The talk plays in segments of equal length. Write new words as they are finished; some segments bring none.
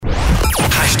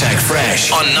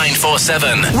#Fresh on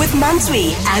 947. With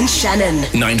Mantsoe and Shannon.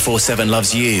 947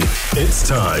 loves you. It's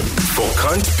time for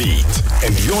Can't Beat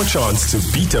and your chance to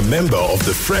beat a member of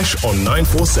the Fresh on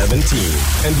 947 team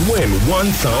and win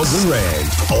 1,000 Rand.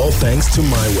 All thanks to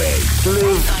MiWay.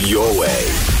 Live your way.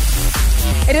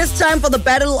 It is time for the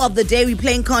battle of the day. We're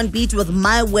playing Can't Beat with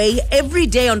MiWay. Every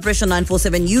day on Fresh on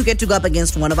 947, you get to go up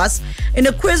against one of us in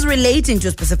a quiz relating to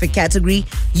a specific category.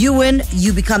 You win,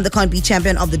 you become the Can't Beat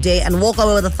champion of the day and walk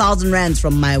away with 1,000 Rands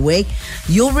from MiWay.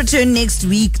 You'll return next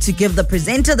week to give the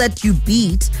presenter that you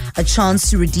beat a chance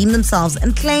to redeem themselves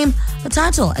and claim the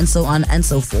title, and so on and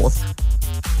so forth.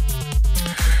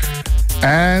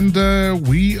 And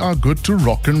we are good to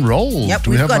rock and roll. Yep,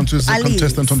 do we have Mantsoe as a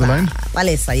contestant on the line?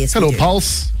 Palesa, yes. Hello,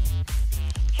 Pulse.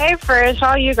 Hey, Fresh. How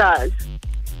are you guys?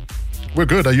 We're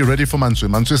good. Are you ready for Mantsoe?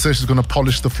 Mantsoe says she's going to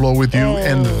polish the floor with you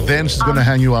and then she's going to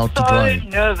hang you out to dry.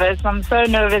 I'm so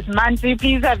nervous. Mantsoe,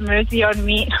 please have mercy on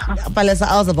me. Palesa,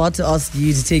 I was about to ask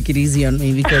you to take it easy on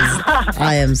me because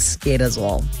I am scared as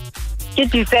well.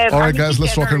 All right, guys,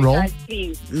 let's rock and roll. Guys,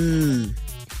 please.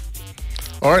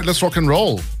 All right, let's rock and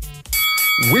roll.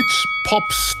 Which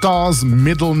pop star's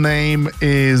middle name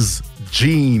is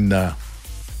Jean?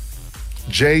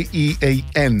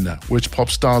 Jean. Which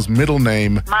pop star's middle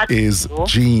name is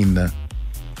Jean?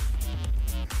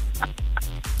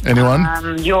 Anyone?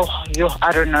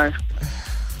 I don't know.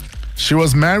 She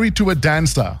was married to a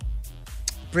dancer.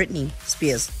 Britney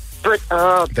Spears.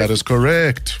 That is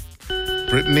correct.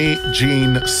 Britney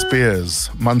Jean Spears.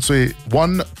 Mantsoe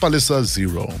 1, Palesa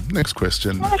 0. Next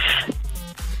question.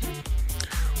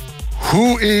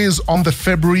 Who is on the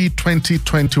February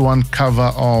 2021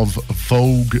 cover of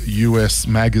Vogue US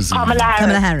magazine? Kamala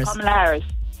Harris. Kamala Harris.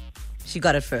 She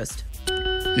got it first.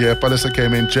 Yeah, Palesa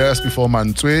came in just before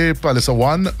Mantsoe. Palesa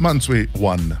 1, Mantsoe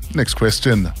 1. Next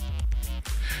question.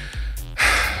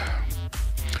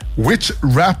 Which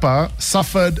rapper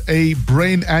suffered a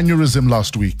brain aneurysm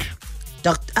last week?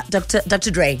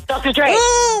 Dr. Dre. Dr. Dre.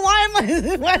 Oh, why am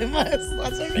I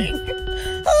stuttering?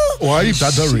 Why are you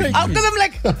stuttering? Because I'm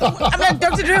like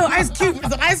Dr. Dre or Ice Cube.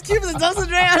 Is it Ice Cube? Is it Dr.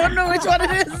 Dre? I don't know which one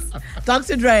it is.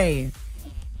 Dr. Dre.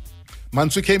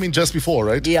 Mantsoe came in just before,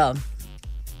 right? Yeah.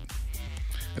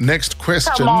 Next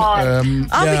question. Come on. We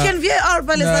can VR,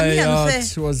 but it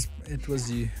was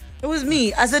you. It was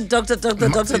me. I said doctor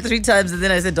 3 times and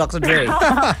then I said Dr. Dre.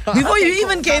 Before you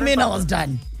even came in, I was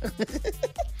done.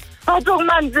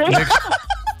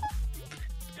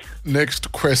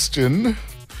 Next question.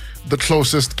 The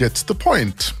closest gets the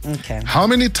point. Okay. How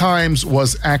many times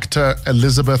was actor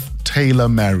Elizabeth Taylor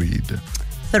married?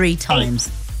 3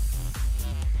 times.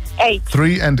 8.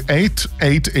 3 and 8.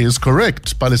 8 is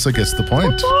correct. Palesa gets the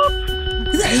point.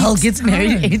 Who the hell gets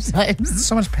married 8 times?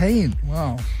 So much pain.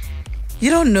 Wow. You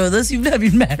don't know this? You've never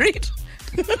been married?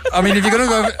 I mean, if you're going to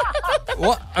go...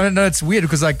 What? I mean, no, it's weird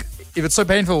because, like, if it's so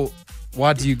painful...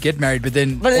 Why do you get married? But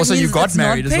then also you got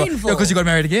married as well. Because you got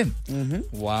married again. Mm-hmm.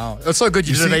 Wow. That's so good.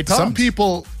 You did it 8 times.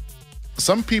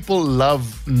 Some people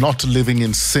love not living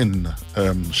in sin,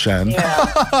 Shan.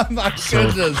 Yeah. Oh my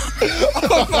goodness.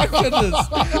 Oh my goodness.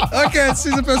 Okay,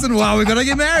 she's a person. Wow, we're going to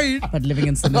get married. But living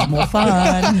in sin is more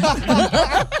fun.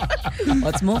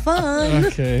 What's more fun?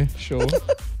 Okay, sure.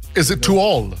 Is it 2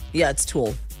 all? Yeah, it's 2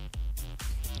 all.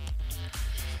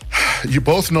 You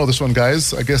both know this one,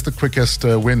 guys. I guess the quickest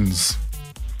wins.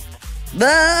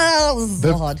 That was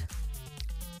so hard.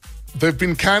 They've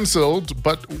been cancelled,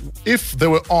 but if they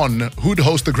were on, who'd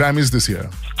host the Grammys this year?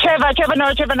 Trevor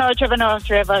Noah.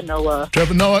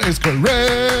 Trevor Noah is correct.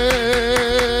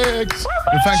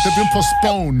 In fact, they've been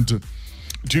postponed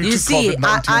due to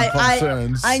COVID-19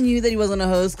 concerns. I knew that he was on a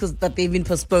host because that they've been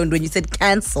postponed. When you said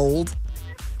cancelled,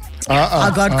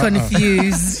 I got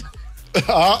confused.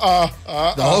 The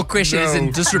whole question is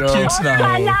in disrepute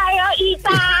now.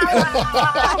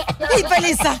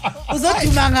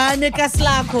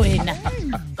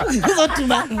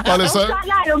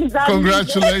 Palesa,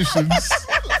 congratulations.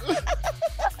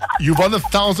 You won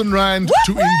 1,000 Rand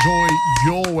to enjoy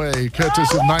your way,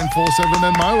 courtesy of 947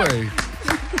 and MiWay.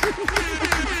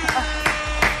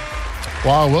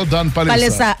 Wow, well done,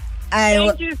 Palesa.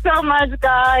 Thank you so much,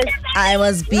 guys. I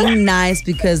was being nice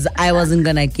because I wasn't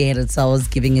going to get it, so I was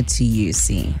giving it to you,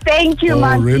 see. Thank you,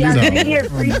 Mantsoe. Really I really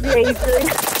appreciate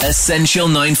it. Essential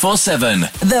 947.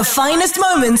 The finest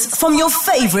moments from your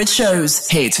favorite shows.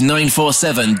 Hit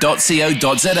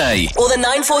 947.co.za Or the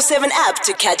 947 app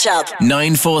to catch up.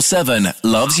 947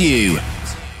 loves you.